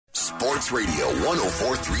Sports Radio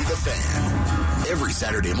 104.3 The Fan. Every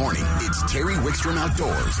Saturday morning, it's Terry Wickstrom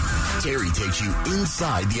Outdoors. Terry takes you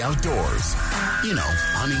inside the outdoors. You know,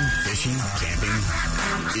 hunting, fishing,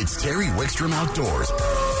 camping. It's Terry Wickstrom Outdoors.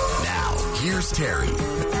 Now, here's Terry.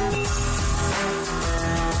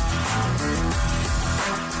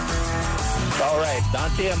 All right,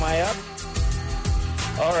 Dante, am I up?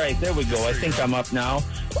 All right, there we go. I think I'm up now.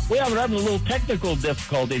 We're having a little technical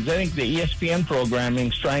difficulties. I think the ESPN programming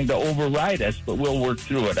is trying to override us, but we'll work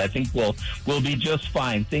through it. I think we'll be just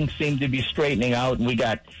fine. Things seem to be straightening out, and we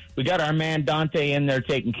got our man Dante in there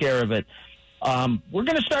taking care of it. We're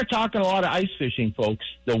going to start talking a lot of ice fishing, folks.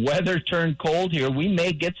 The weather turned cold here. We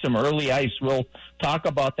may get some early ice. We'll talk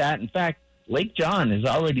about that. In fact, Lake John is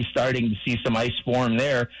already starting to see some ice form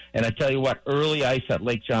there, and I tell you what, early ice at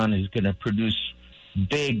Lake John is going to produce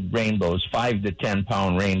big rainbows, 5 to 10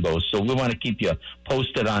 pound rainbows. So we want to keep you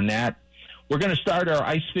posted on that. We're going to start our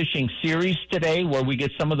ice fishing series today, where we get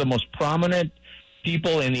some of the most prominent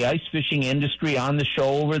people in the ice fishing industry on the show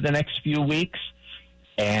over the next few weeks.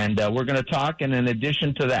 And we're going to talk, and in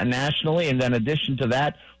addition to that, nationally, and then in addition to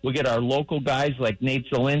that, we'll get our local guys like Nate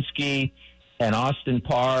Zielinski and Austin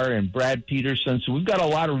Parr and Brad Peterson. So we've got a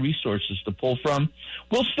lot of resources to pull from.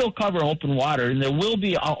 We'll still cover open water, and there will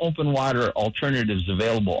be open water alternatives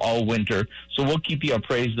available all winter. So we'll keep you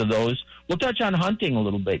appraised of those. We'll touch on hunting a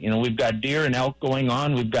little bit. You know, we've got deer and elk going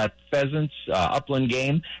on. We've got pheasants, upland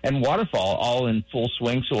game, and waterfowl all in full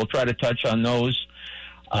swing. So we'll try to touch on those.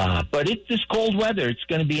 But it's this cold weather. It's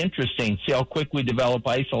going to be interesting. See how quick we develop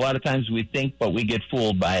ice. A lot of times we think, but we get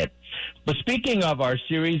fooled by it. But speaking of our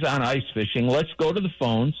series on ice fishing, let's go to the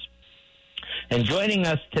phones. And joining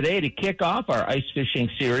us today to kick off our ice fishing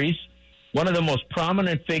series, one of the most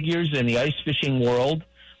prominent figures in the ice fishing world.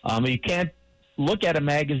 You can't look at a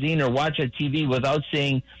magazine or watch a TV without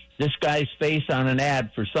seeing this guy's face on an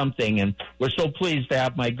ad for something. And we're so pleased to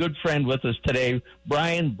have my good friend with us today,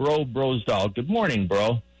 Brian Bro Brosdahl. Good morning,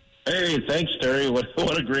 bro. Hey, thanks, Terry.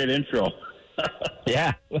 What a great intro.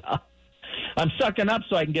 Yeah, well, I'm sucking up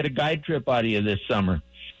so I can get a guide trip out of you this summer.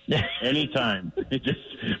 Anytime.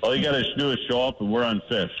 All you got to do is show up, and we're on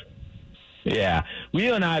fish. Yeah.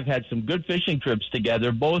 You and I have had some good fishing trips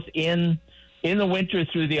together, both in the winter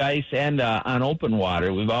through the ice and on open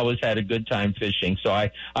water. We've always had a good time fishing, so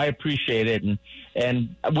I appreciate it.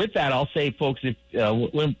 And with that, I'll say, folks,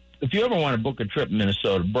 if you ever want to book a trip in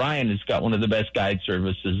Minnesota, Brian has got one of the best guide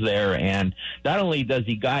services there. And not only does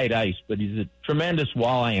he guide ice, but he's a tremendous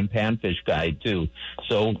walleye and panfish guide, too.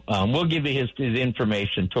 So we'll give you his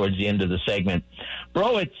information towards the end of the segment.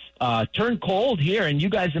 Bro, it's turned cold here, and you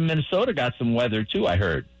guys in Minnesota got some weather, too, I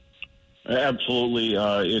heard. Absolutely.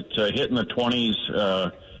 It's hitting the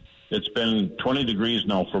 20s. It's been 20 degrees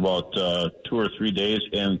now for about 2 or 3 days,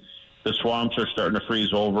 and the swamps are starting to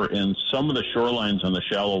freeze over in some of the shorelines on the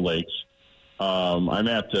shallow lakes. I'm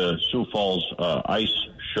at the Sioux Falls Ice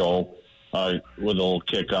Show with a little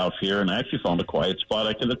kickoff here, and I actually found a quiet spot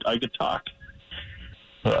I could talk.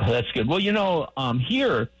 That's good. Well, you know,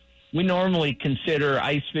 here we normally consider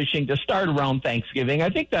ice fishing to start around Thanksgiving. I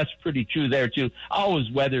think that's pretty true there, too. Always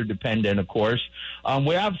weather dependent, of course.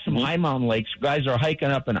 We have some high mountain lakes. Guys are hiking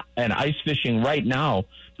up and ice fishing right now.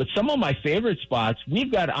 But some of my favorite spots,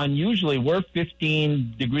 we've got unusually, we're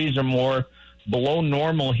 15 degrees or more below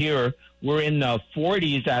normal here. We're in the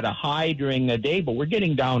 40s at a high during the day, but we're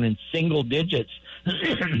getting down in single digits,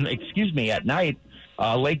 excuse me, at night.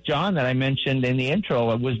 Lake John that I mentioned in the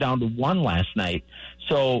intro was down to 1 last night.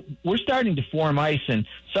 So we're starting to form ice, and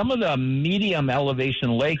some of the medium elevation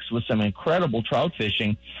lakes with some incredible trout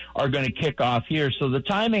fishing are going to kick off here. So the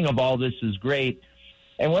timing of all this is great.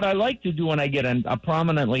 And what I like to do when I get a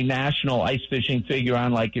prominently national ice fishing figure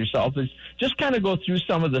on like yourself is just kind of go through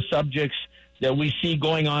some of the subjects that we see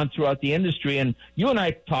going on throughout the industry. And you and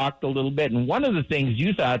I talked a little bit, and one of the things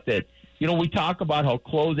you thought that, you know, we talk about how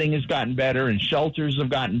clothing has gotten better and shelters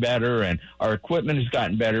have gotten better and our equipment has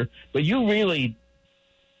gotten better, but you really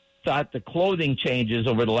thought the clothing changes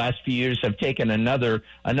over the last few years have taken another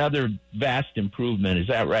vast improvement. Is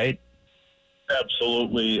that right?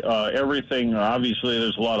 Absolutely. Everything, obviously,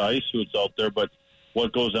 there's a lot of ice suits out there, but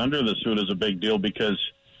what goes under the suit is a big deal because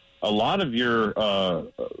a lot of your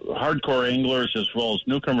hardcore anglers as well as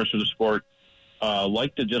newcomers to the sport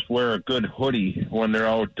like to just wear a good hoodie when they're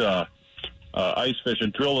out ice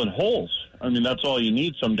fishing, drilling holes. I mean, that's all you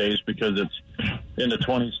need some days because it's in the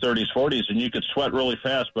 20s, 30s, 40s, and you could sweat really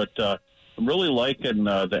fast. But I'm really liking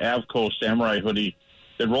the Avco Samurai hoodie.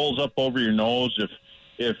 It rolls up over your nose.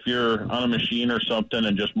 If you're on a machine or something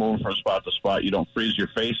and just moving from spot to spot, you don't freeze your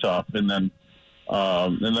face off. And then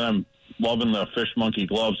I'm loving the Fish Monkey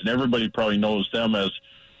gloves, and everybody probably knows them as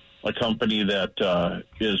a company that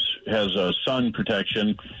has a sun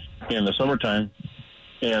protection in the summertime,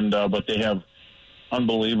 and but they have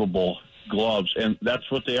unbelievable gloves, and that's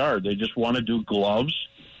what they are. They just want to do gloves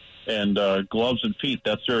and gloves and feet.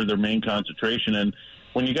 That's their main concentration. And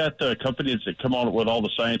when you got the companies that come out with all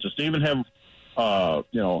the sciences, they even have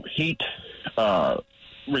heat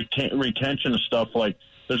retention stuff. Like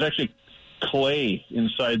there's actually clay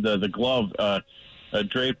inside the glove,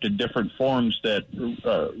 draped in different forms that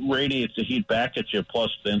radiates the heat back at you,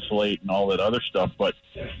 plus the insulate and all that other stuff. But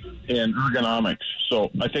and ergonomics.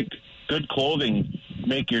 So I think good clothing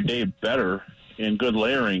make your day better, and good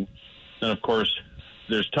layering. And of course,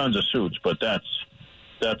 there's tons of suits, but that's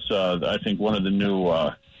I think one of the new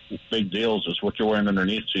big deals is what you're wearing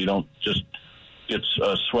underneath, so you don't just get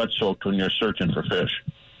sweat soaked when you're searching for fish.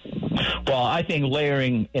 Well, I think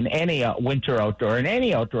layering in any winter outdoor and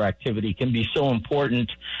any outdoor activity can be so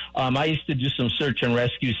important. I used to do some search and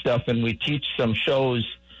rescue stuff, and we teach some shows.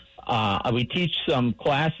 We teach some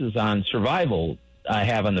classes on survival. I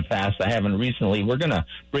have in the past. I haven't recently. We're going to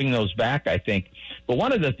bring those back, I think. But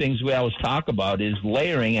one of the things we always talk about is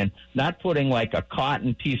layering and not putting like a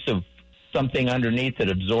cotton piece of something underneath that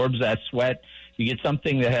absorbs that sweat. You get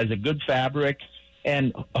something that has a good fabric,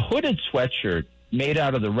 and a hooded sweatshirt made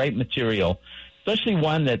out of the right material, especially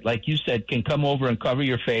one that, like you said, can come over and cover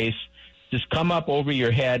your face, just come up over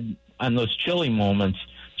your head on those chilly moments,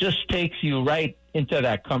 just takes you right into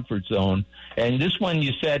that comfort zone. And this one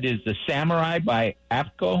you said is the Samurai by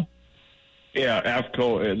AFCO? Yeah,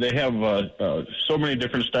 AFCO. They have so many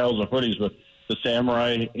different styles of hoodies with the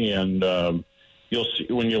Samurai, and you'll see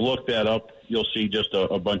when you look that up, you'll see just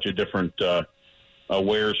a bunch of different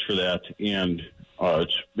wares for that. And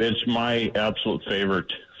it's my absolute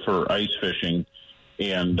favorite for ice fishing,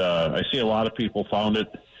 and I see a lot of people found it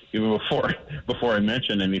even before I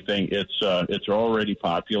mention anything. It's already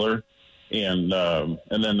popular, and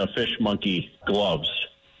then the Fish Monkey gloves.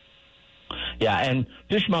 Yeah, and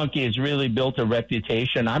Fish Monkey has really built a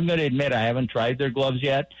reputation. I'm going to admit I haven't tried their gloves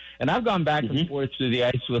yet, and I've gone back and forth through the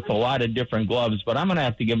ice with a lot of different gloves, but I'm going to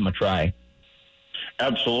have to give them a try.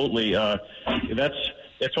 Absolutely,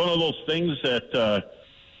 it's one of those things that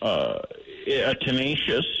a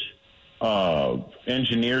tenacious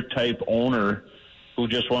engineer-type owner who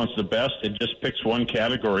just wants the best and just picks one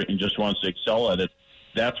category and just wants to excel at it,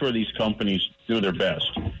 that's where these companies do their best.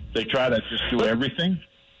 They try to just do everything.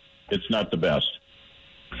 It's not the best.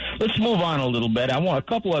 Let's move on a little bit. I want a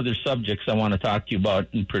couple other subjects I want to talk to you about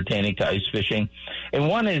in pertaining to ice fishing. And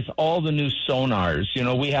one is all the new sonars. You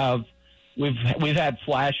know, we've had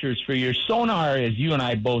flashers for years. Sonar, as you and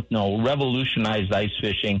I both know, revolutionized ice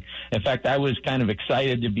fishing. In fact, I was kind of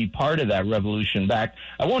excited to be part of that revolution back.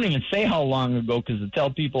 I won't even say how long ago because to tell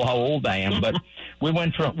people how old I am. But we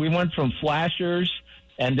went from flashers,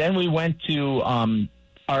 and then we went to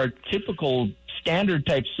our typical standard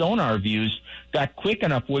type sonar views. Got quick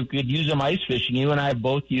enough we could use them ice fishing. You and I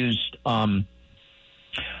both used a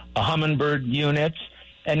Humminbird units.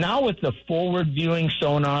 And now with the forward viewing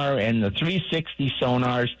sonar and the 360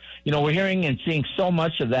 sonars, you know, we're hearing and seeing so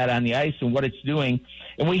much of that on the ice and what it's doing.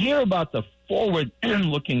 And we hear about the forward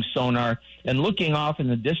looking sonar and looking off in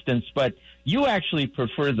the distance, but you actually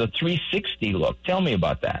prefer the 360 look. Tell me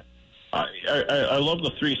about that. I love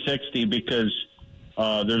the 360 because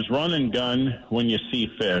there's run and gun when you see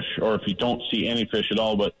fish, or if you don't see any fish at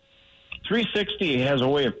all. But 360 has a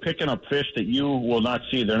way of picking up fish that you will not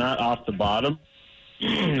see. They're not off the bottom.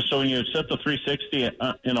 So when you set the 360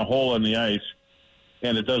 in a hole in the ice,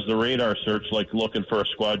 and it does the radar search like looking for a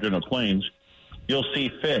squadron of planes, you'll see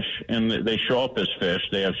fish, and they show up as fish.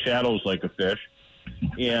 They have shadows like a fish.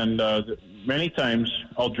 And many times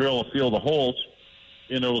I'll drill a field of holes,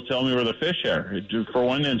 and it will tell me where the fish are. For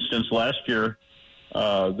one instance, last year,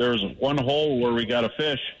 there was one hole where we got a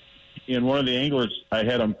fish, and one of the anglers, I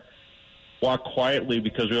had him walk quietly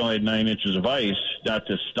because we only had 9 inches of ice, not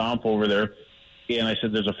to stomp over there. And I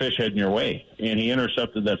said, there's a fish heading your way. And he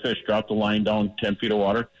intercepted that fish, dropped the line down 10 feet of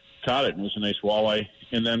water, caught it, and it was a nice walleye.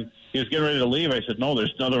 And then he was getting ready to leave. I said, no,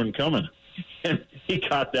 there's another one coming. And he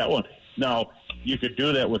caught that one. Now, you could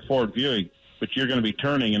do that with forward viewing, but you're going to be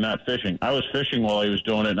turning and not fishing. I was fishing while I was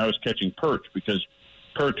doing it, and I was catching perch because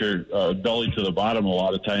perch are belly to the bottom a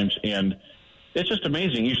lot of times. And it's just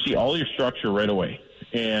amazing. You see all your structure right away,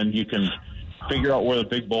 and you can figure out where the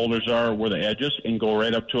big boulders are, where the edges, and go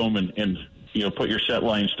right up to them and you know, put your set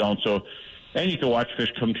lines down. So, and you can watch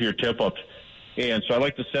fish come to your tip-ups. And so I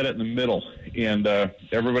like to set it in the middle. And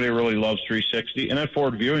everybody really loves 360. And then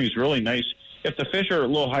forward viewing is really nice. If the fish are a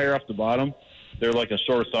little higher off the bottom, they're like a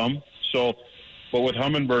sore thumb. So, but with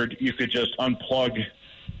Humminbird, you could just unplug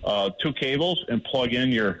 2 cables and plug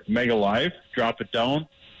in your Mega Live, drop it down,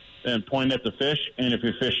 and point at the fish. And if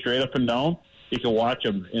you fish straight up and down, you can watch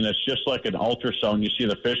them. And it's just like an ultrasound. You see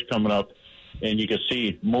the fish coming up, and you can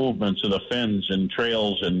see movements of the fins and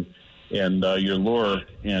trails and your lure.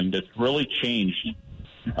 And it's really changed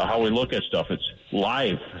how we look at stuff. It's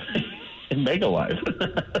live and Mega Live.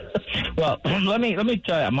 Well, let me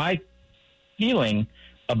tell you, my feeling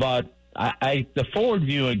about the forward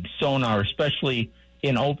viewing sonar, especially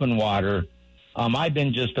in open water, I've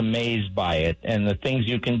been just amazed by it and the things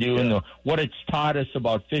you can do and what it's taught us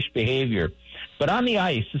about fish behavior. But on the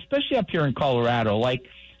ice, especially up here in Colorado, like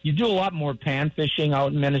you do a lot more pan fishing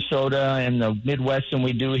out in Minnesota and the Midwest than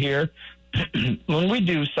we do here. When we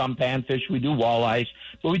do some pan fish, we do walleyes,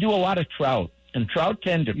 but we do a lot of trout. And trout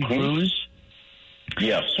tend to cruise.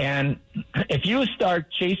 Yes. And if you start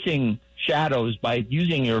chasing shadows by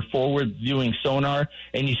using your forward viewing sonar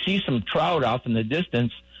and you see some trout off in the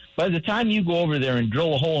distance, by the time you go over there and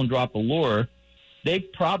drill a hole and drop a lure,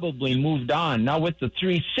 they've probably moved on. Now with the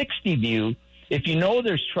 360 view, if you know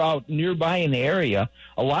there's trout nearby in the area,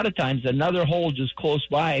 a lot of times another hole just close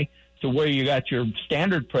by to where you got your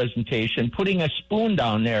standard presentation, putting a spoon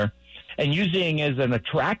down there and using it as an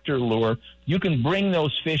attractor lure, you can bring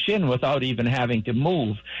those fish in without even having to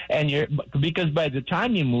move. Because by the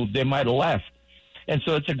time you move, they might have left. And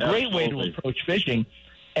so it's a great way to approach fishing.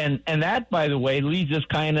 And that, by the way, leads us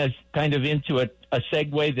kind of into a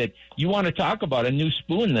segue that you want to talk about, a new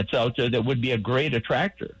spoon that's out there that would be a great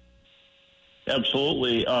attractor.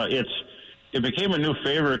 Absolutely. It became a new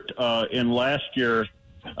favorite in last year.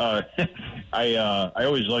 I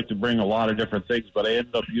always like to bring a lot of different things, but I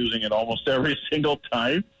ended up using it almost every single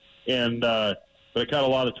time. But I caught a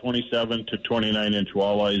lot of 27 to 29 inch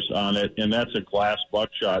walleyes on it, and that's a glass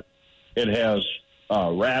buckshot. It has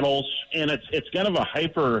rattles, and it's kind of a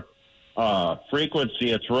hyper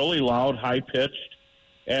frequency. It's really loud, high pitched,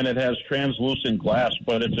 and it has translucent glass.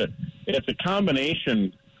 But it's a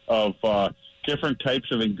combination of different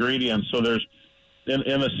types of ingredients. So there's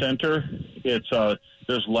in the center,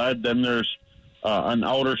 there's lead, then there's an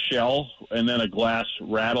outer shell, and then a glass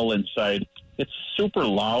rattle inside. It's super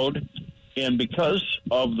loud, and because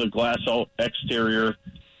of the glass exterior,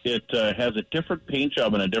 it has a different paint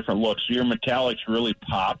job and a different look. So your metallics really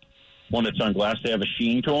pop when it's on glass. They have a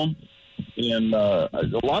sheen to them. And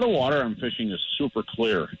a lot of water I'm fishing is super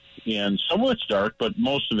clear. And some of it's dark, but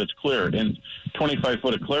most of it's clear. And 25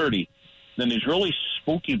 foot of clarity. Then these really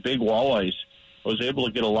spooky big walleyes, I was able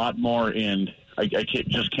to get a lot more, and I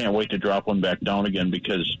just can't wait to drop one back down again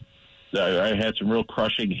because I had some real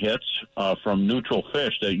crushing hits from neutral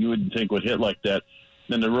fish that you wouldn't think would hit like that.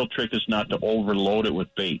 Then the real trick is not to overload it with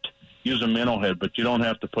bait. Use a minnow head, but you don't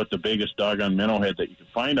have to put the biggest doggone minnow head that you can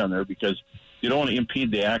find on there because you don't want to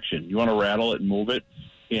impede the action. You want to rattle it and move it.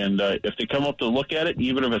 And if they come up to look at it,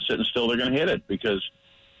 even if it's sitting still, they're going to hit it because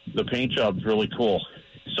the paint job is really cool.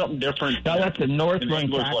 Something different. Now that's a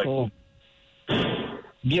Northland tackle.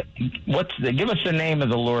 Give us the name of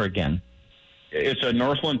the lure again. It's a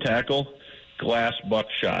Northland Tackle glass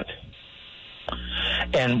buckshot.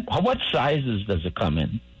 And what sizes does it come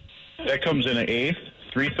in? That comes in an eighth,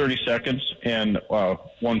 3/32, and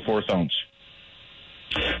 1/4 ounce.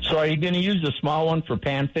 So are you going to use the small one for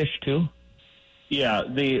panfish too? Yeah,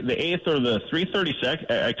 the eighth or the 3/32.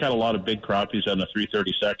 I caught a lot of big crappies on the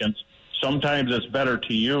 3/32. Sometimes it's better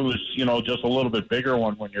to use, just a little bit bigger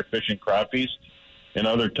one when you're fishing crappies, and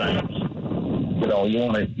other times, you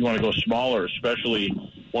want to go smaller, especially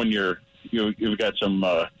when you've got some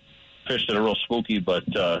fish that are real spooky. But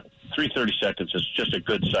 3/32 is just a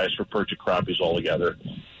good size for perch and crappies altogether.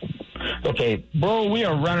 Okay, Bro, we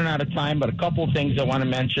are running out of time, but a couple of things I want to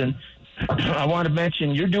mention. I want to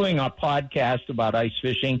mention you're doing a podcast about ice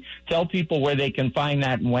fishing. Tell people where they can find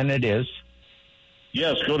that and when it is.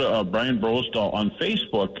 Yes, go to Brian Brosdahl on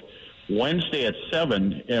Facebook Wednesday at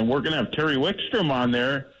 7, and we're going to have Terry Wickstrom on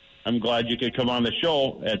there. I'm glad you could come on the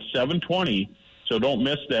show at 7:20, so don't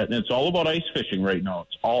miss that. And it's all about ice fishing right now.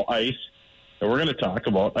 It's all ice, and we're going to talk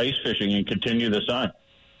about ice fishing and continue this on.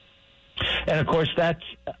 And, of course, that's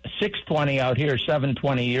 6:20 out here,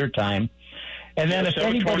 7:20 your time. And then if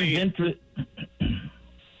anybody's interested,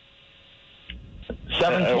 7:20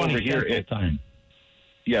 Central time.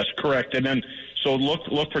 Yes, correct. And then so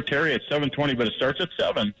look for Terry at 7:20, but it starts at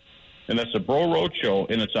 7, and that's the Bro Road Show,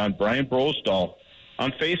 and it's on Brian Brosdahl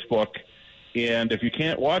on Facebook. And if you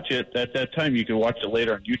can't watch it at that time, you can watch it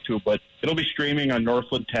later on YouTube, but it'll be streaming on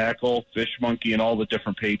Northland Tackle, Fish Monkey, and all the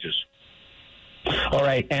different pages. All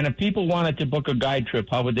right. And if people wanted to book a guide trip,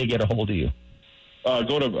 how would they get a hold of you?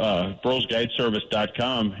 go to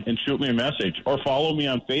brosguideservice.com and shoot me a message, or follow me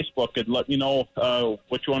on Facebook and let me know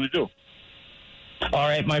what you want to do. All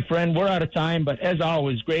right, my friend, we're out of time, but as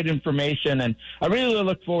always, great information, and I really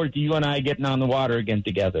look forward to you and I getting on the water again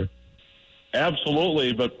together.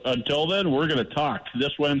 Absolutely, but until then, we're going to talk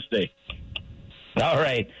this Wednesday. All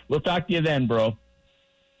right, we'll talk to you then, bro.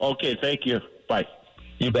 Okay, thank you. Bye.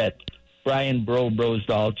 You bet. Brian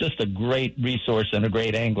Brosdahl, just a great resource and a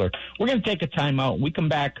great angler. We're going to take a time out. When we come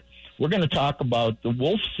back, we're going to talk about the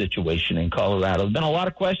wolf situation in Colorado. There's been a lot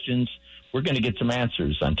of questions. We're going to get some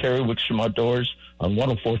answers on Terry Wickstrom Outdoors on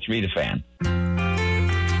 104.3 The Fan.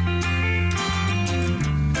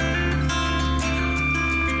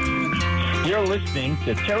 You're listening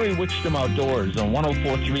to Terry Wickstrom Outdoors on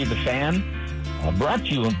 104.3 The Fan, brought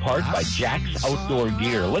to you in part by Jack's Outdoor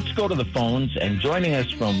Gear. Let's go to the phones, and joining us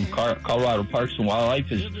from Colorado Parks and Wildlife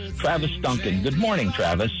is Travis Duncan. Good morning,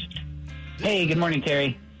 Travis. Hey, good morning,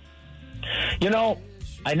 Terry. You know,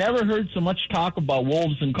 I never heard so much talk about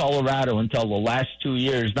wolves in Colorado until the last 2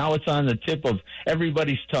 years. Now it's on the tip of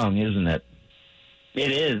everybody's tongue, isn't it?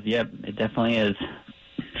 It is. Yep, it definitely is.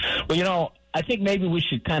 Well, you know, I think maybe we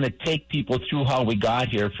should kind of take people through how we got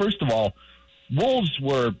here. First of all, wolves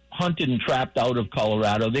were hunted and trapped out of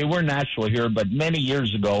Colorado. They were natural here, but many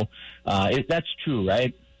years ago, that's true,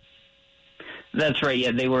 right? That's right.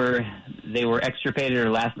 Yeah, they were extirpated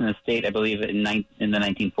or last in the state, I believe, in the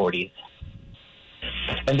 1940s.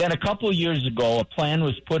 And then a couple of years ago, a plan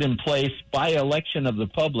was put in place by election of the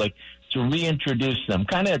public to reintroduce them.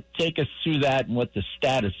 Kind of take us through that and what the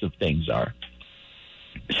status of things are.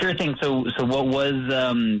 Sure thing. So what was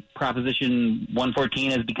Proposition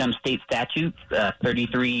 114 has become state statute,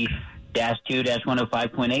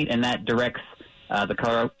 33-2-105.8, and that directs the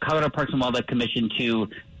Colorado Parks and Wildlife Commission to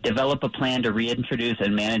develop a plan to reintroduce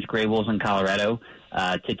and manage gray wolves in Colorado,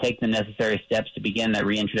 to take the necessary steps to begin that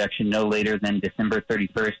reintroduction no later than December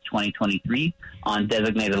 31st, 2023, on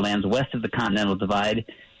designated lands west of the Continental Divide,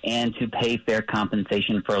 and to pay fair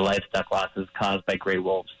compensation for livestock losses caused by gray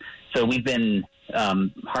wolves. So we've been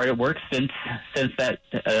hard at work since that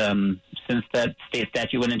state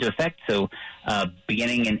statute went into effect. So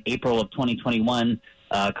beginning in April of 2021,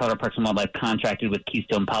 Colorado Parks and Wildlife contracted with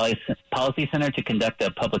Keystone Policy Center to conduct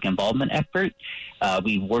a public involvement effort.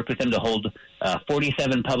 We've worked with them to hold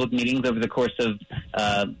 47 public meetings over the course of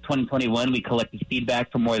 2021. We collected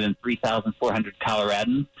feedback from more than 3,400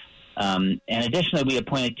 Coloradans. And additionally, we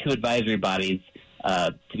appointed 2 advisory bodies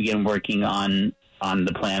to begin working on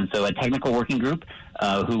the plan. So a technical working group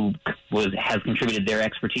who has contributed their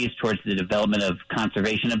expertise towards the development of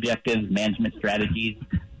conservation objectives, management strategies,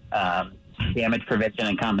 damage prevention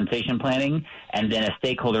and compensation planning, and then a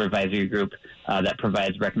stakeholder advisory group that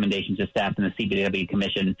provides recommendations to staff and the CBW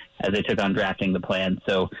Commission as they took on drafting the plan.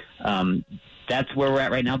 So that's where we're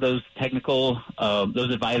at right now. Those those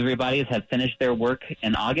advisory bodies have finished their work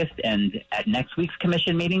in August, and at next week's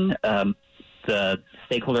commission meeting, the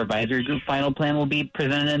stakeholder advisory group final plan will be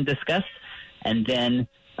presented and discussed. And then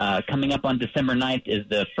coming up on December 9th is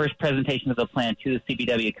the first presentation of the plan to the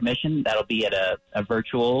CBW Commission. That'll be at a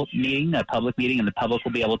virtual meeting, a public meeting, and the public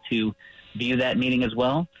will be able to view that meeting as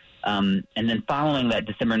well. And then following that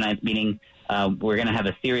December 9th meeting, we're going to have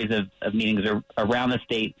a series of meetings around the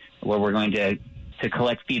state where we're going to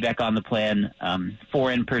collect feedback on the plan,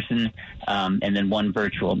 4 in person, and then 1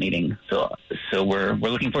 virtual meeting. So we're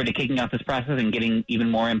looking forward to kicking off this process and getting even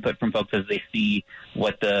more input from folks as they see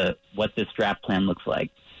what this draft plan looks like.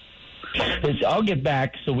 I'll get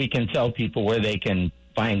back so we can tell people where they can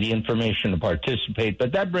find the information to participate.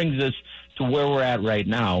 But that brings us to where we're at right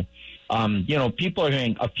now. People are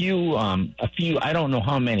hearing a few, I don't know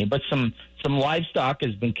how many, but some livestock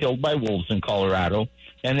has been killed by wolves in Colorado,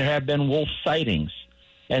 and there have been wolf sightings.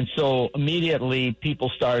 And so immediately people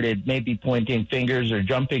started maybe pointing fingers or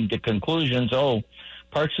jumping to conclusions. Oh,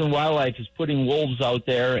 Parks and Wildlife is putting wolves out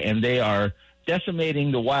there and they are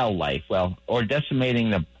decimating the wildlife, or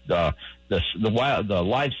decimating the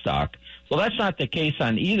livestock. Well, that's not the case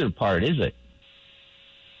on either part, is it?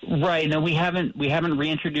 Right. No, we haven't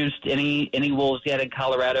reintroduced any wolves yet in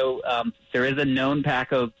Colorado. There is a known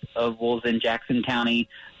pack of wolves in Jackson County,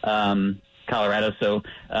 Colorado. So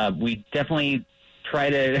we definitely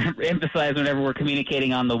try to emphasize whenever we're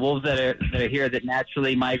communicating on the wolves that are here that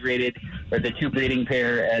naturally migrated, or the 2 breeding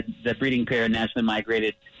pair, the breeding pair naturally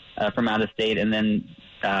migrated from out of state, and then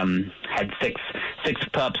had six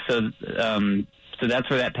pups. So that's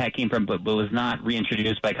where that pack came from, but was not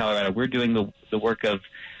reintroduced by Colorado. We're doing the work of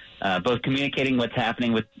both communicating what's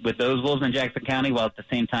happening with those wolves in Jackson County, while at the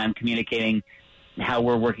same time communicating how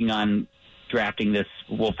we're working on drafting this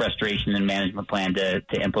wolf restoration and management plan to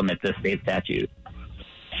implement this state statute.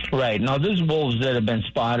 Right. Now, there's wolves that have been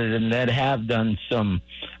spotted and that have done some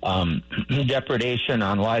depredation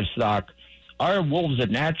on livestock are wolves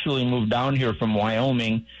that naturally moved down here from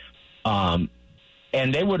Wyoming, and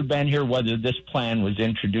they would have been here whether this plan was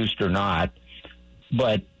introduced or not.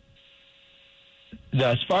 But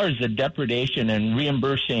as far as the depredation and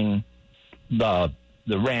reimbursing the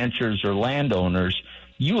ranchers or landowners,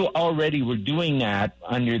 you already were doing that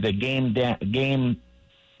under the game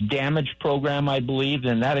damage program, I believe,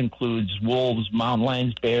 and that includes wolves, mountain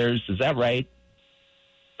lions, bears. Is that right?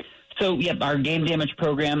 So, yep, our game damage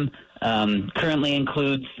program currently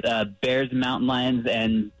includes bears and mountain lions,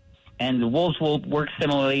 and the wolves will work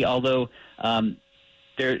similarly, although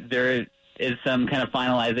there is some kind of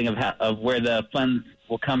finalizing of where the funds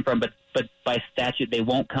will come from, but by statute they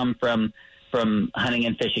won't come from hunting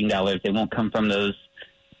and fishing dollars. They won't come from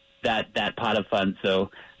that pot of funds. So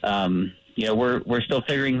we're still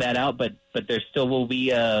figuring that out, but there still will be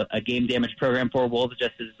a game damage program for wolves,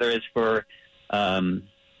 just as there is for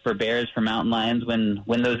bears, for mountain lions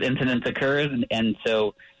when those incidents occur. And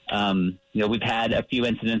so we've had a few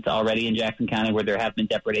incidents already in Jackson County where there have been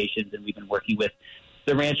depredations, and we've been working with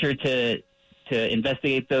the rancher to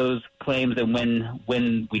investigate those claims, and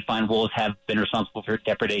when we find wolves have been responsible for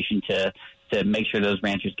depredation, to make sure those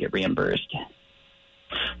ranchers get reimbursed.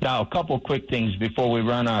 Now, a couple quick things before we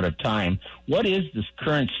run out of time. What is the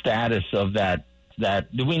current status of that?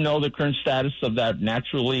 Do we know the current status of that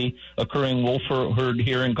naturally occurring wolf herd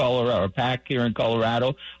here in Colorado, or pack here in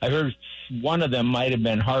Colorado? I heard one of them might have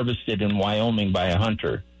been harvested in Wyoming by a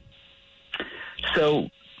hunter. So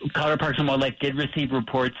Colorado Parks and Wildlife did receive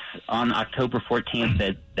reports on October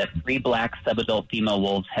 14th that 3 black subadult female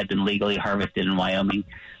wolves had been legally harvested in Wyoming.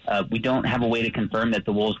 We don't have a way to confirm that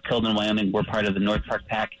the wolves killed in Wyoming were part of the North Park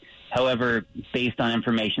Pack. However, based on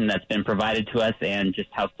information that's been provided to us and just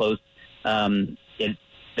how close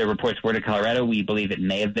the reports were to Colorado, we believe it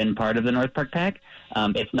may have been part of the North Park Pack.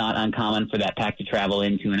 It's not uncommon for that pack to travel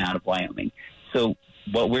into and out of Wyoming. So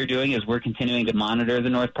what we're doing is we're continuing to monitor the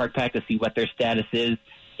North Park Pack to see what their status is,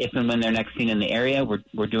 if and when they're next seen in the area.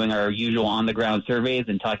 We're doing our usual on-the-ground surveys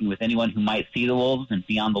and talking with anyone who might see the wolves, and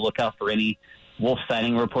be on the lookout for any wolf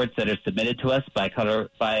sighting reports that are submitted to us by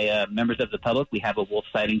members of the public. We have a wolf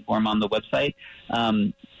sighting form on the website.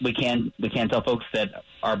 We can tell folks that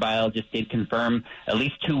our biologist did confirm at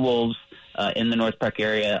least 2 wolves in the North Park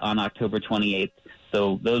area on October 28th.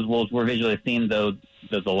 So those wolves were visually seen, though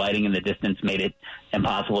the lighting in the distance made it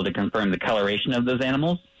impossible to confirm the coloration of those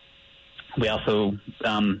animals. We also,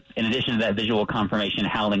 in addition to that visual confirmation,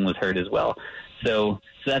 howling was heard as well. So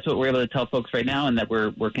that's what we're able to tell folks right now, and that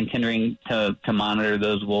we're continuing to monitor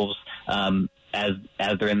those wolves as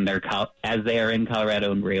they are in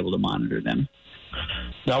Colorado, and we're able to monitor them.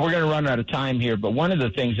 Now, we're going to run out of time here, but one of the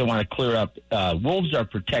things I want to clear up, wolves are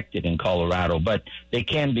protected in Colorado, but they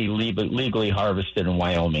can be legally harvested in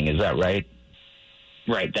Wyoming. Is that right?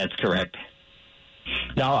 Right, that's correct.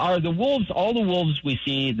 Now, are the wolves, all the wolves we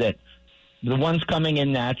see, that the ones coming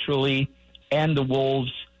in naturally and the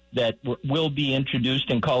wolves that will be introduced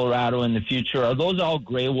in Colorado in the future, are those all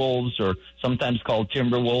gray wolves, or sometimes called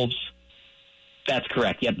timber wolves? That's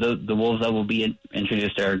correct. Yep, the wolves that will be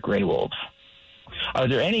introduced are gray wolves. Are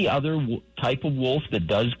there any other type of wolf that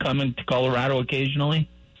does come into Colorado occasionally?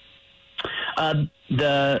 I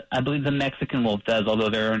believe the Mexican wolf does, although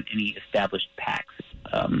there aren't any established packs.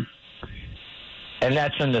 And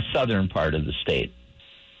that's in the southern part of the state?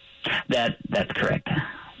 That's correct.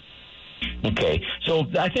 Okay, so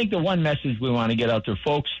I think the one message we want to get out to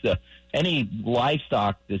folks, any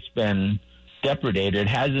livestock that's been depredated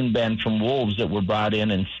hasn't been from wolves that were brought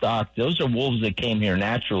in and stocked. Those are wolves that came here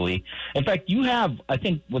naturally. In fact, you have, I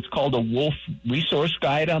think, what's called a wolf resource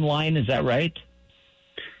guide online. Is that right?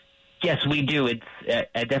 Yes, we do. I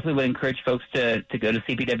definitely would encourage folks to go to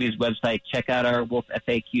CPW's website, check out our wolf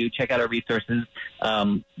FAQ, check out our resources.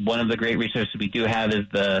 One of the great resources we do have is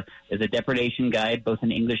a depredation guide, both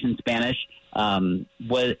in English and Spanish. And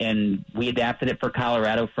we adapted it for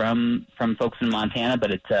Colorado from folks in Montana, but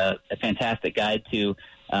it's a fantastic guide to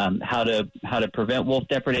how to prevent wolf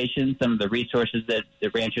depredation, some of the resources that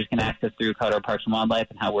ranchers can access through Colorado Parks and Wildlife,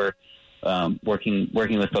 and how we're working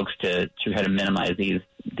with folks to try to minimize these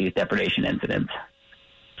depredation incidents.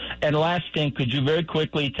 And last thing, could you very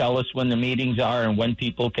quickly tell us when the meetings are and when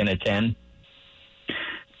people can attend?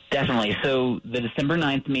 Definitely. So the December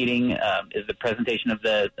 9th meeting is the presentation of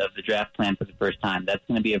the draft plan for the first time. That's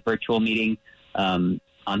going to be a virtual meeting on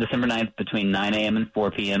December 9th between 9 a.m. and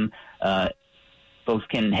 4 p.m. Folks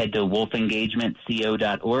can head to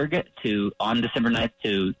wolfengagementco.org on December 9th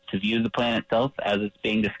to view the plan itself as it's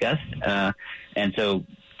being discussed. And so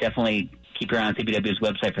definitely keep your eye on CPW's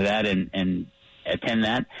website for that and attend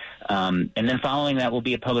that. And then following that will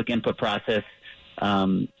be a public input process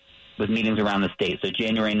with meetings around the state. So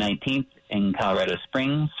January 19th in Colorado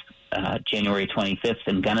Springs, January 25th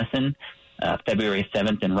in Gunnison, February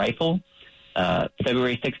 7th in Rifle.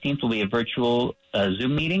 February 16th will be a virtual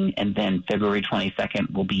Zoom meeting, and then February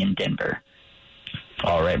 22nd will be in Denver.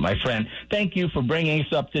 All right, my friend. Thank you for bringing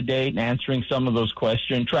us up to date and answering some of those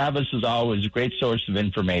questions. Travis, is always, a great source of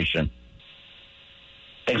information.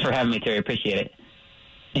 Thanks for having me, Terry. Appreciate it.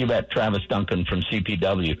 You bet. Travis Duncan from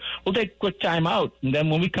CPW. We'll take a quick time out, and then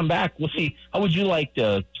when we come back, we'll see how would you like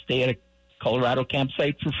to stay at a Colorado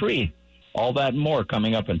campsite for free. All that and more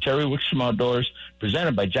coming up on Terry Wickstrom Outdoors,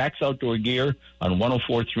 presented by Jack's Outdoor Gear on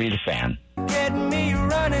 104.3 The Fan. Get me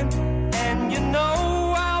running, and you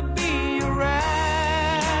know I'll be around.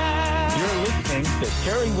 You're listening to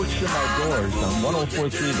Terry Wickstrom Outdoors on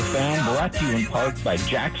 104.3 The Fan, brought to you in part by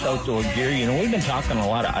Jack's Outdoor Gear. You know, we've been talking a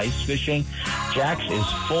lot of ice fishing. Jack's is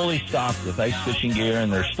fully stocked with ice fishing gear,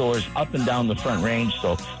 and their stores up and down the Front Range,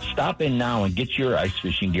 so stop in now and get your ice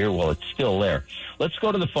fishing gear while it's still there. Let's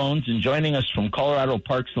go to the phones, and joining us from Colorado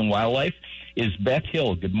Parks and Wildlife is Beth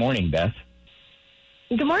Hill. Good morning, Beth.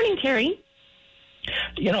 Good morning, Terry.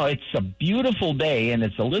 You know, it's a beautiful day, and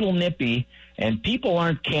it's a little nippy, and people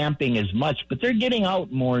aren't camping as much, but they're getting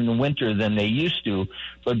out more in the winter than they used to.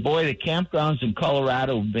 But, boy, the campgrounds in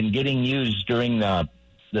Colorado have been getting used during the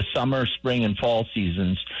summer, spring, and fall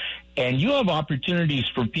seasons. And you have opportunities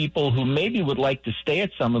for people who maybe would like to stay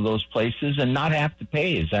at some of those places and not have to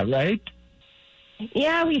pay. Is that right?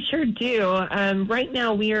 Yeah, we sure do. Right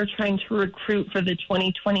now, we are trying to recruit for the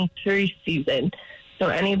 2023 season. So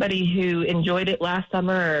anybody who enjoyed it last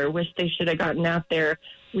summer or wish they should have gotten out there,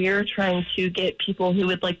 we are trying to get people who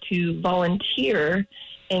would like to volunteer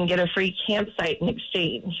and get a free campsite in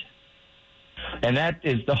exchange. And that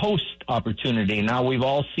is the host opportunity. Now, we've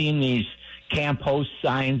all seen these camp host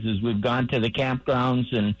signs as we've gone to the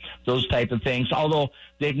campgrounds and those type of things, although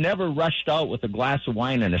they've never rushed out with a glass of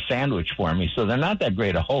wine and a sandwich for me, so they're not that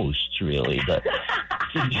great of hosts, really. But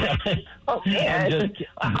oh, man.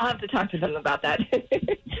 I'll have to talk to them about that.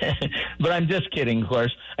 But I'm just kidding, of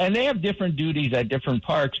course. And they have different duties at different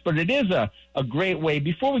parks, but it is a great way.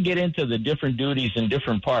 Before we get into the different duties in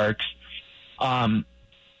different parks, are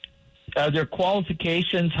there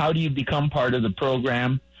qualifications? How do you become part of the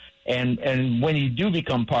program? And when you do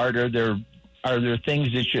become part, are there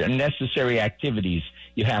things that necessary activities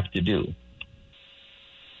you have to do?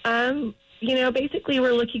 Basically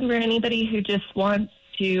we're looking for anybody who just wants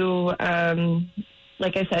to,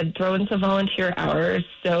 like I said, throw in some volunteer hours.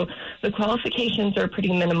 So the qualifications are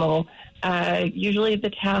pretty minimal. Usually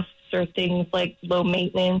the tasks are things like low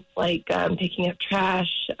maintenance, like picking up trash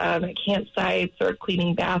at campsites or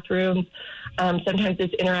cleaning bathrooms. Sometimes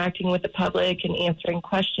it's interacting with the public and answering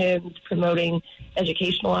questions, promoting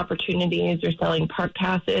educational opportunities, or selling park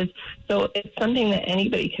passes. So it's something that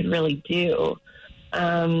anybody could really do.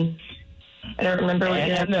 I don't remember what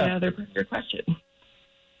the other part of your question.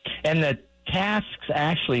 And the tasks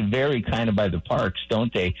actually vary kind of by the parks,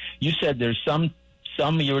 don't they? You said there's some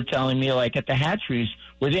you were telling me, like at the hatcheries,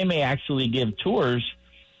 where they may actually give tours,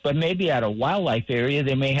 but maybe at a wildlife area,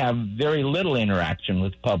 they may have very little interaction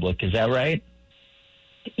with the public. Is that right?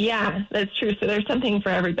 Yeah, that's true. So there's something for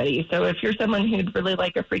everybody. So if you're someone who'd really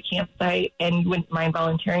like a free campsite and you wouldn't mind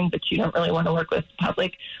volunteering, but you don't really want to work with the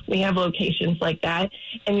public, we have locations like that.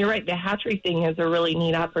 And you're right, the hatchery thing is a really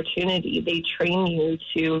neat opportunity. They train you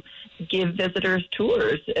to give visitors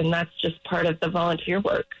tours, and that's just part of the volunteer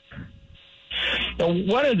work. So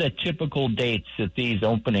what are the typical dates that these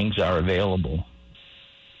openings are available?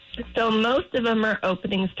 So most of them are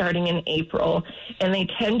opening starting in April, and they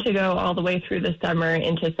tend to go all the way through the summer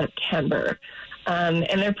into September. And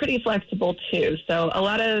they're pretty flexible, too. So a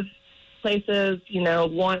lot of places,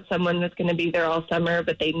 want someone that's going to be there all summer,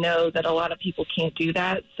 but they know that a lot of people can't do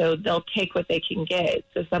that, so they'll take what they can get.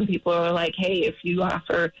 So some people are like, hey, if you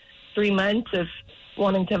offer 3 months of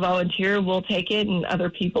wanting to volunteer, we'll take it, and other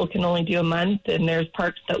people can only do a month, and there's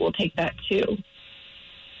parks that will take that, too.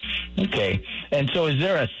 Okay. And so is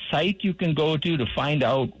there a site you can go to find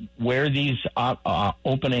out where these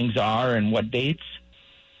openings are and what dates?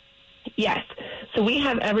 Yes. So we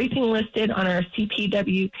have everything listed on our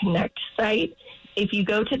CPW Connect site. If you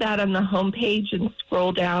go to that on the homepage and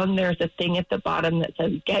scroll down, there's a thing at the bottom that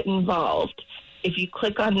says Get Involved. If you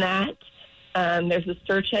click on that, there's a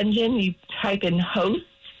search engine. You type in host,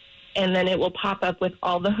 and then it will pop up with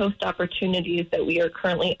all the host opportunities that we are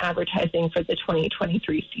currently advertising for the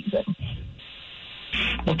 2023 season.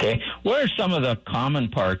 Okay. What are some of the common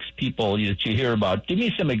parks, people that you hear about? Give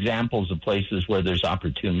me some examples of places where there's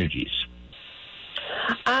opportunities.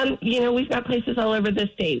 We've got places all over the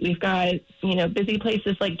state. We've got, busy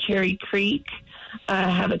places like Cherry Creek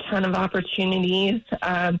have a ton of opportunities.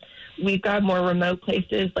 We've got more remote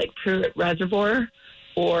places like Pruitt Reservoir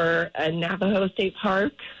or Navajo State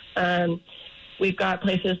Park. We've got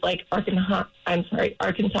places like Arkansas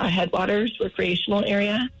Headwaters Recreational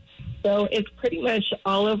Area. So it's pretty much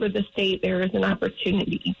all over the state. There is an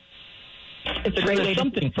opportunity. It's a great way. There's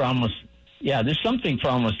something for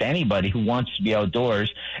almost anybody who wants to be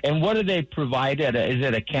outdoors. And what do they provide? Is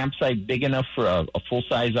it a campsite big enough for a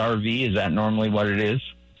full-size RV? Is that normally what it is?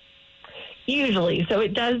 Usually. So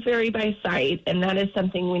it does vary by site, and that is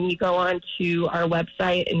something when you go on to our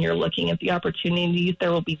website and you're looking at the opportunities,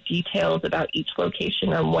 there will be details about each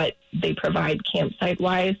location on what they provide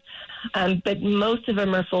campsite-wise. But most of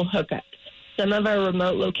them are full hookup. Some of our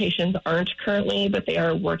remote locations aren't currently, but they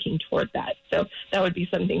are working toward that. So that would be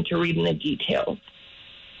something to read in the details.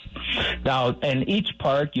 Now, and each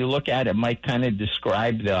park you look at, it might kind of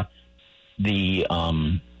describe the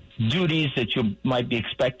duties that you might be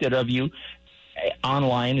expected of you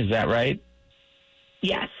online. Is that right?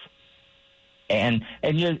 Yes. And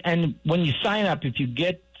when you sign up, if you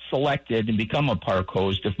get selected and become a park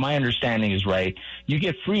host, if my understanding is right, you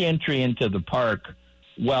get free entry into the park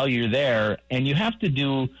while you're there, and you have to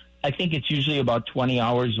do, I think it's usually about 20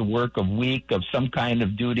 hours of work a week of some kind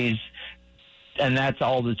of duties, and that's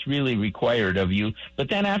all that's really required of you. But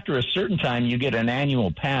then after a certain time, you get an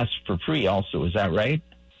annual pass for free also. Is that right?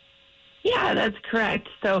 Yeah, that's correct.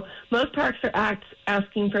 So most parks are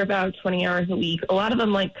asking for about 20 hours a week. A lot of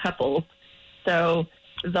them like couples, so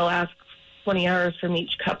they'll ask 20 hours from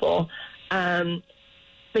each couple.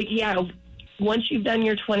 But yeah, once you've done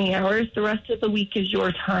your 20 hours, the rest of the week is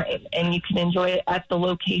your time, and you can enjoy it at the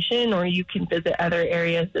location or you can visit other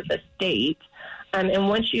areas of the state. And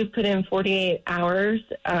once you've put in 48 hours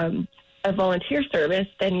of volunteer service,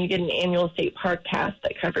 then you get an annual state park pass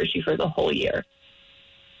that covers you for the whole year.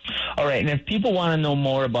 All right, and if people want to know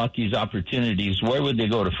more about these opportunities, where would they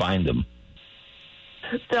go to find them?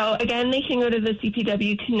 So, again, they can go to the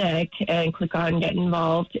CPW Connect and click on Get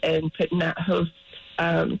Involved and put in that host,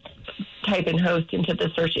 type in host into the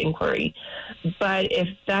search inquiry. But if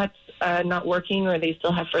that's not working or they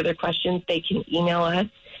still have further questions, they can email us.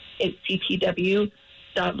 It's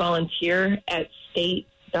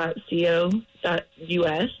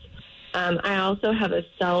cpw.volunteer@state.co.us. I also have a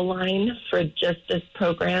cell line for just this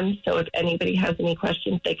program, so if anybody has any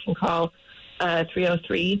questions, they can call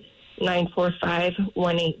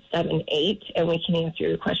 303-945-1878, and we can answer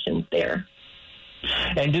your questions there.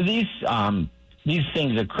 And do these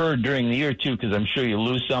things occur during the year, too? Because I'm sure you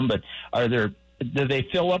lose some, but do they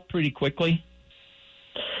fill up pretty quickly?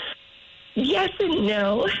 Yes and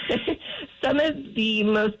no. Some of the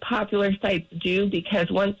most popular sites do, because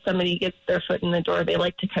once somebody gets their foot in the door, they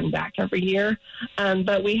like to come back every year.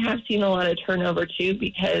 But we have seen a lot of turnover, too,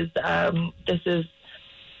 because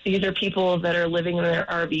these are people that are living in their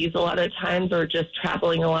RVs a lot of times or just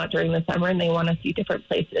traveling a lot during the summer, and they want to see different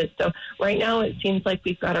places. So right now it seems like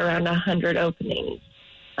we've got around 100 openings.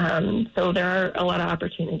 So there are a lot of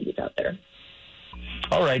opportunities out there.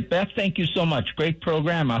 All right, Beth, thank you so much. Great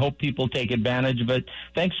program. I hope people take advantage of it.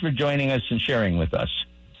 Thanks for joining us and sharing with us.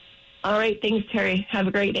 All right, thanks, Terry. Have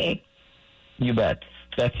a great day. You bet.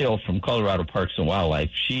 Beth Hill from Colorado Parks and Wildlife.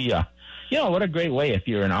 She, what a great way if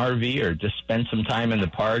you're an RV or just spend some time in the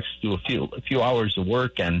parks, do a few hours of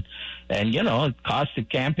work, and cost of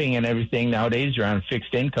camping and everything nowadays, you're on a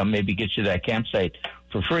fixed income, maybe get you that campsite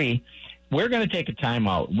for free. We're going to take a time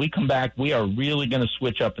out. When we come back, we are really going to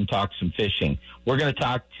switch up and talk some fishing. We're going to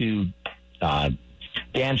talk to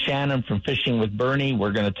Dan Shannon from Fishing with Bernie.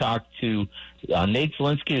 We're going to talk to Nate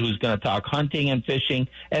Zielinski, who's going to talk hunting and fishing.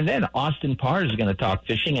 And then Austin Parr is going to talk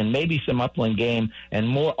fishing and maybe some upland game and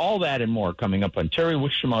more. All that and more coming up on Terry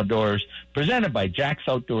Wickstrom Outdoors, presented by Jack's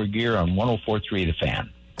Outdoor Gear on 104.3 The Fan.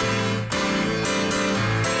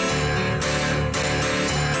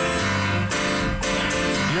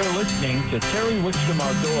 You're listening to Terry Wickstrom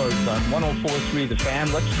Outdoors on 104.3 The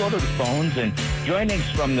Fan. Let's go to the phones, and joining us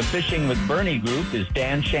from the Fishing with Bernie group is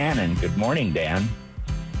Dan Shannon. Good morning, Dan.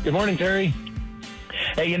 Good morning, Terry.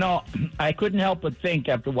 Hey, I couldn't help but think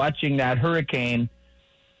after watching that hurricane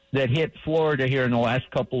that hit Florida here in the last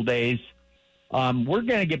couple of days, we're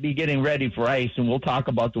going to be getting ready for ice, and we'll talk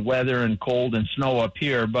about the weather and cold and snow up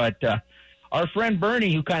here, but our friend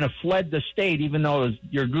Bernie, who kind of fled the state, even though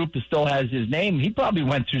your group still has his name, he probably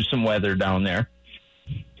went through some weather down there.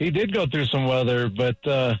 He did go through some weather, but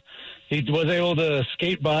he was able to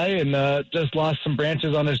skate by and just lost some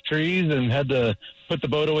branches on his trees and had to put the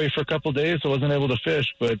boat away for a couple of days, so wasn't able to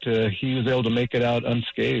fish, but he was able to make it out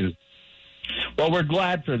unscathed. Well, we're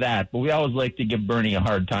glad for that, but we always like to give Bernie a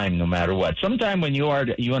hard time no matter what. Sometime when you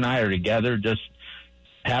and I are together, just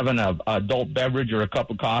having a adult beverage or a cup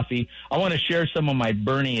of coffee, I want to share some of my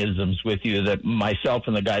Bernie-isms with you that myself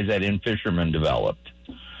and the guys at In Fisherman developed.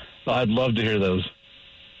 I'd love to hear those.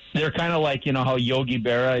 They're kind of like, how Yogi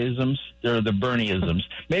Berra-isms? They're the Bernie-isms.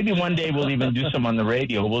 Maybe one day we'll even do some on the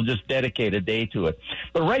radio. We'll just dedicate a day to it.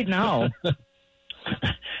 But right now,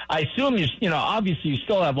 I assume obviously you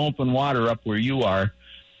still have open water up where you are,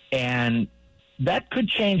 and that could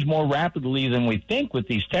change more rapidly than we think with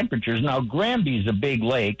these temperatures. Now, Granby's a big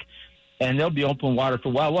lake, and there'll be open water for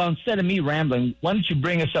a while. Well, instead of me rambling, why don't you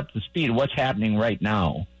bring us up to speed of what's happening right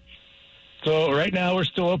now? So right now we're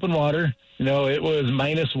still open water. It was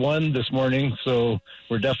 -1 this morning, so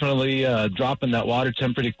we're definitely dropping that water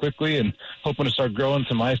temp pretty quickly and hoping to start growing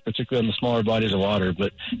some ice, particularly on the smaller bodies of water.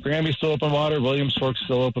 But Granby's still open water, Williams Fork's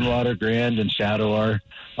still open water, Grand and Shadow are.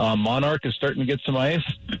 Monarch is starting to get some ice.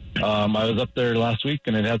 I was up there last week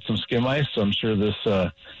and it had some skim ice, so I'm sure this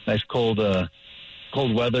nice cold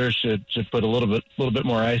weather should put a little bit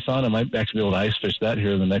more ice on. I might actually be able to ice fish that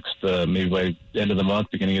here in the next maybe by the end of the month,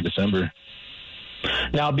 beginning of December.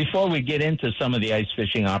 Now, before we get into some of the ice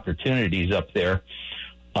fishing opportunities up there,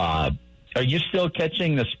 are you still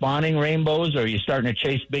catching the spawning rainbows, or are you starting to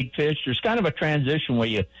chase big fish? There's kind of a transition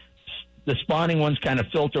where the spawning ones kind of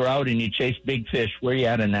filter out and you chase big fish. Where are you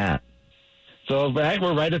at in that? So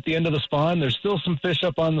we're right at the end of the spawn. There's still some fish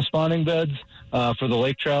up on the spawning beds for the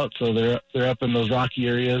lake trout, so they're up in those rocky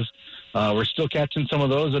areas. We're still catching some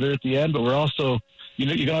of those that are at the end, but we're also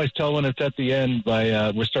you can always tell when it's at the end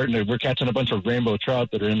by we're catching a bunch of rainbow trout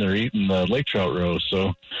that are in there eating the lake trout rows.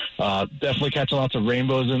 So definitely catching lots of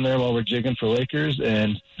rainbows in there while we're jigging for Lakers,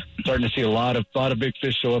 and starting to see a lot of big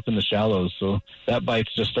fish show up in the shallows. So that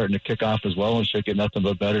bite's just starting to kick off as well, and should get nothing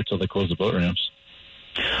but better till they close the boat ramps.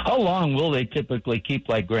 How long will they typically keep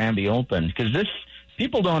Lake Granby open? Because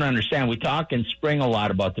people don't understand. We talk in spring a lot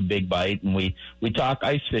about the big bite, and we talk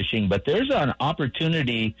ice fishing, but there's an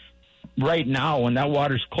opportunity right now when that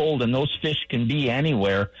water's cold and those fish can be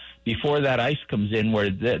anywhere before that ice comes in where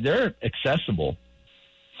they're accessible.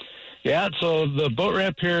 Yeah, so the boat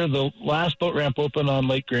ramp here, the last boat ramp open on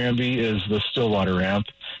Lake Granby is the Stillwater ramp,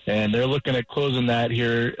 and they're looking at closing that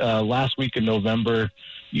here last week in November,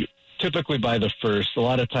 typically by the 1st. A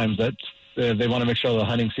lot of times they want to make sure the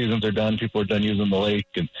hunting seasons are done, people are done using the lake,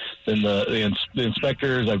 and then the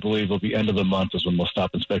inspectors, I believe, will be end of the month is when they'll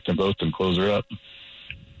stop inspecting boats and close her up.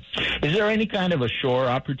 Is there any kind of a shore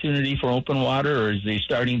opportunity for open water, or is they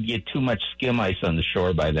starting to get too much skim ice on the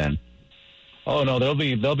shore by then? Oh no, there'll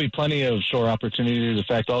be plenty of shore opportunities. In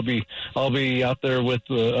fact, I'll be out there with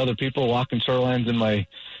other people walking shorelines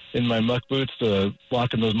in my muck boots,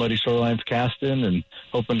 walking those muddy shorelines, casting, and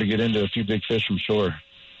hoping to get into a few big fish from shore.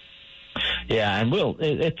 Yeah, and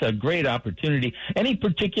it's a great opportunity. Any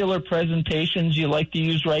particular presentations you like to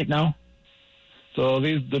use right now? So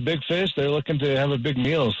the big fish, they're looking to have a big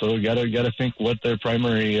meal. So you gotta think what their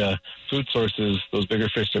primary food sources, those bigger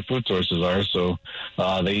fish, their food sources are. So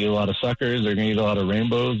they eat a lot of suckers. They're gonna eat a lot of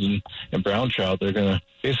rainbows and brown trout. They're gonna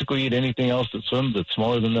basically eat anything else that swims that's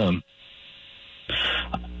smaller than them.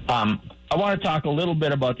 I want to talk a little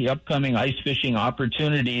bit about the upcoming ice fishing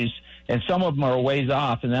opportunities, and some of them are a ways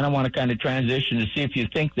off, and then I want to kind of transition to see if you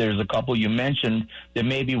think there's a couple you mentioned that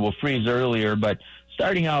maybe will freeze earlier. But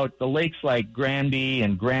starting out, the lakes like Granby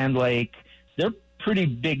and Grand Lake, they're pretty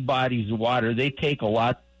big bodies of water. They take a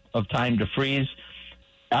lot of time to freeze.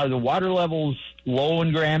 Are the water levels low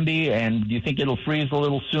in Granby, and do you think it'll freeze a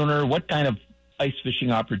little sooner? What kind of ice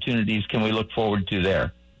fishing opportunities can we look forward to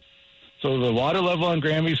there? So the water level on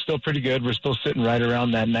Granby is still pretty good. We're still sitting right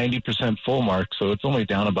around that 90% full mark, so it's only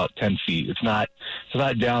down about 10 feet. It's not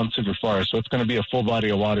down super far, so it's going to be a full body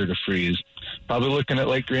of water to freeze. Probably looking at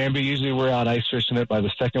Lake Granby, usually we're out ice fishing it by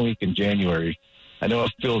the second week in January. I know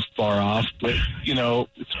it feels far off, but,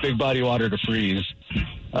 it's big body water to freeze.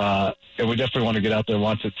 And we definitely want to get out there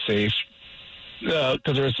once it's safe,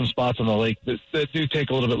 because there are some spots on the lake that do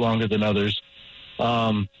take a little bit longer than others.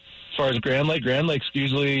 As far as Grand Lake's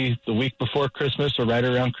usually the week before Christmas or right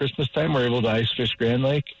around Christmas time, we're able to ice fish Grand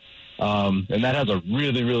Lake. And that has a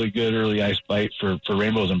really, really good early ice bite for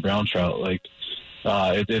rainbows and brown trout.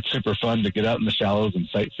 It's super fun to get out in the shallows and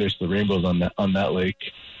sight fish the rainbows on that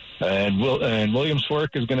lake. And Williams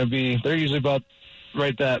Fork is going to be, they're usually about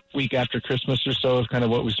right that week after Christmas or so is kind of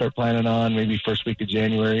what we start planning on, maybe first week of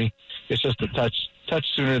January. It's just a touch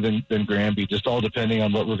sooner than Granby, just all depending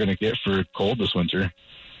on what we're going to get for cold this winter.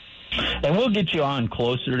 And we'll get you on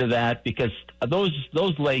closer to that, because those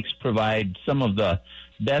lakes provide some of the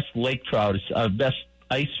best lake trout, best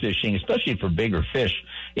ice fishing, especially for bigger fish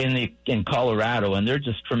in Colorado, and they're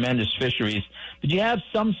just tremendous fisheries. But you have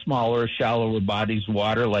some smaller, shallower bodies of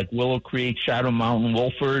water like Willow Creek, Shadow Mountain,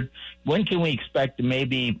 Wolford. When can we expect to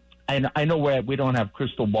maybe? And I know we don't have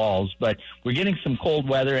crystal balls, but we're getting some cold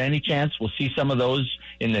weather. Any chance we'll see some of those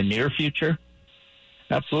in the near future?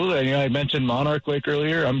 Absolutely. I mentioned Monarch Lake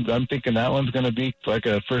earlier. I'm thinking that one's going to be like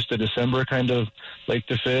a 1st of December kind of lake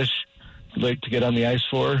to fish, lake to get on the ice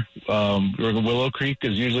for. Willow Creek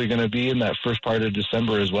is usually going to be in that first part of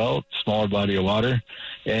December as well, smaller body of water.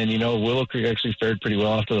 And, Willow Creek actually fared pretty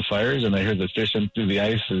well after the fires, and I heard that fishing through the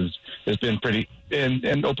ice has been pretty,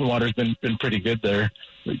 and open water's been pretty good there.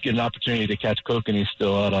 We get an opportunity to catch kokanee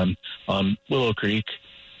still out on Willow Creek.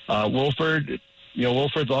 Wolford,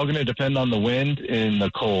 Wolford's all going to depend on the wind and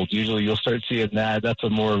the cold. Usually you'll start seeing that. That's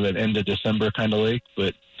a more of an end of December kind of lake,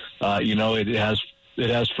 but, it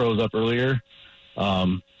has froze up earlier.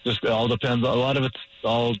 Just all depends. A lot of it's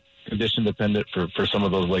all condition dependent for some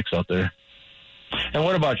of those lakes out there. And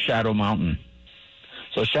what about Shadow Mountain?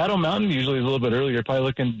 So Shadow Mountain usually is a little bit earlier, probably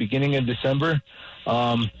looking beginning of December.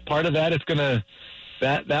 Part of that,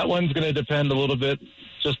 that one's going to depend a little bit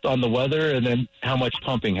just on the weather and then how much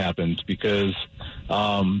pumping happens because,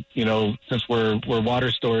 since we're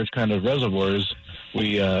water storage kind of reservoirs,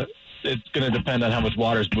 it's going to depend on how much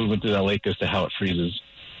water is moving through that lake as to how it freezes.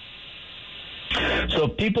 So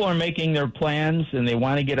people are making their plans and they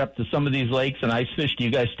want to get up to some of these lakes and ice fish. Do you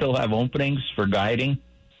guys still have openings for guiding?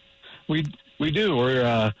 We do.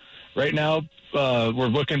 We're right now. We're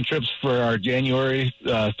booking trips for our January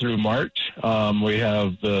through March. We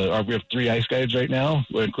have 3 ice guides right now,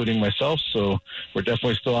 including myself. So we're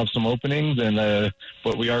definitely still have some openings,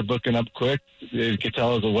 but we are booking up quick. You can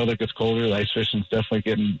tell as the weather gets colder, the ice fishing's definitely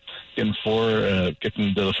getting to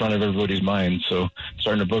the front of everybody's mind. So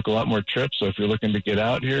starting to book a lot more trips. So if you're looking to get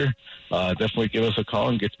out here, definitely give us a call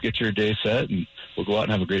and get your day set, and we'll go out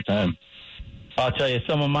and have a great time. I'll tell you,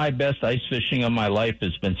 some of my best ice fishing of my life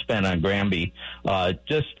has been spent on Granby.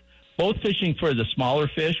 Just both fishing for the smaller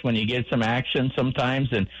fish when you get some action sometimes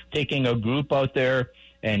and taking a group out there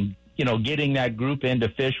and, getting that group into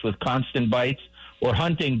fish with constant bites or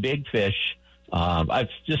hunting big fish.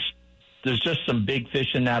 There's just some big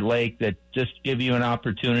fish in that lake that just give you an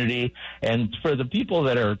opportunity. And for the people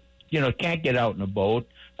that are, can't get out in a boat,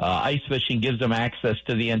 ice fishing gives them access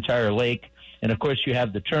to the entire lake. And, of course, you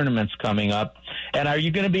have the tournaments coming up. And are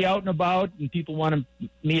you going to be out and about and people want to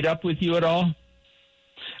meet up with you at all?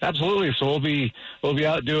 Absolutely. So we'll be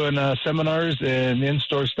out doing seminars and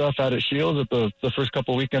in-store stuff out at Shields at the first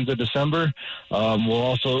couple weekends of December. We'll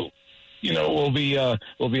also, we'll be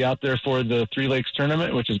out there for the Three Lakes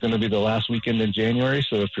tournament, which is going to be the last weekend in January.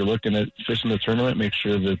 So if you're looking at fishing the tournament, make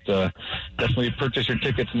sure that definitely purchase your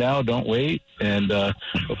tickets now. Don't wait, and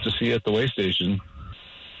hope to see you at the way station.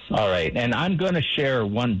 All right, and I'm going to share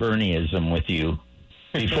one Bernieism with you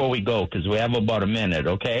before we go because we have about a minute,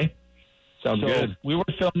 okay? Sounds good. We were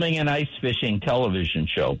filming an ice fishing television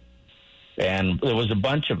show, and there was a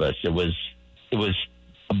bunch of us. It was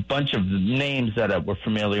a bunch of names that were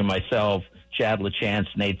familiar, myself, Chad LaChance,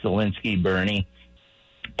 Nate Zielinski, Bernie.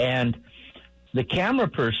 And the camera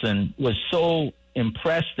person was so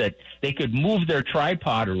impressed that they could move their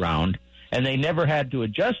tripod around and they never had to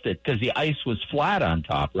adjust it because the ice was flat on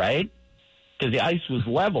top, right? Because the ice was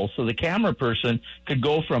level. So the camera person could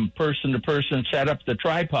go from person to person, set up the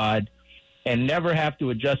tripod, and never have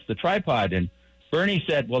to adjust the tripod. And Bernie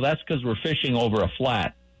said, well, that's because we're fishing over a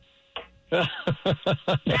flat. That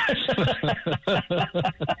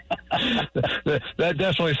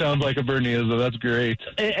definitely sounds like a Bernieism. That's great.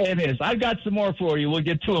 It is. I've got some more for you. We'll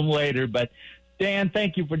get to them later, but Dan,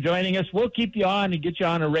 thank you for joining us. We'll keep you on and get you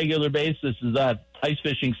on a regular basis as ice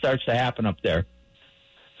fishing starts to happen up there.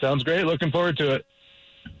 Sounds great. Looking forward to it.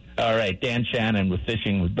 All right, Dan Shannon with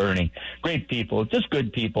Fishing with Bernie. Great people, just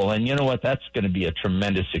good people. And you know what? That's going to be a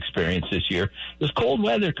tremendous experience this year. There's cold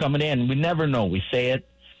weather coming in. We never know. We say it,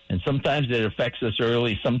 and sometimes it affects us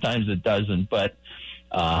early. Sometimes it doesn't. But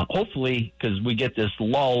hopefully, because we get this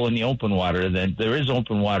lull in the open water, then there is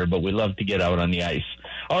open water, but we love to get out on the ice.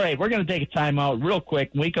 All right, we're going to take a time out real quick.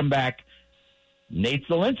 When we come back, Nate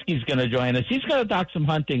Zielinski's going to join us. He's going to talk some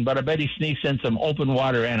hunting, but I bet he sneaks in some open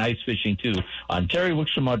water and ice fishing, too, on Terry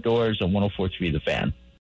Wickstrom Outdoors on 104.3 The Fan.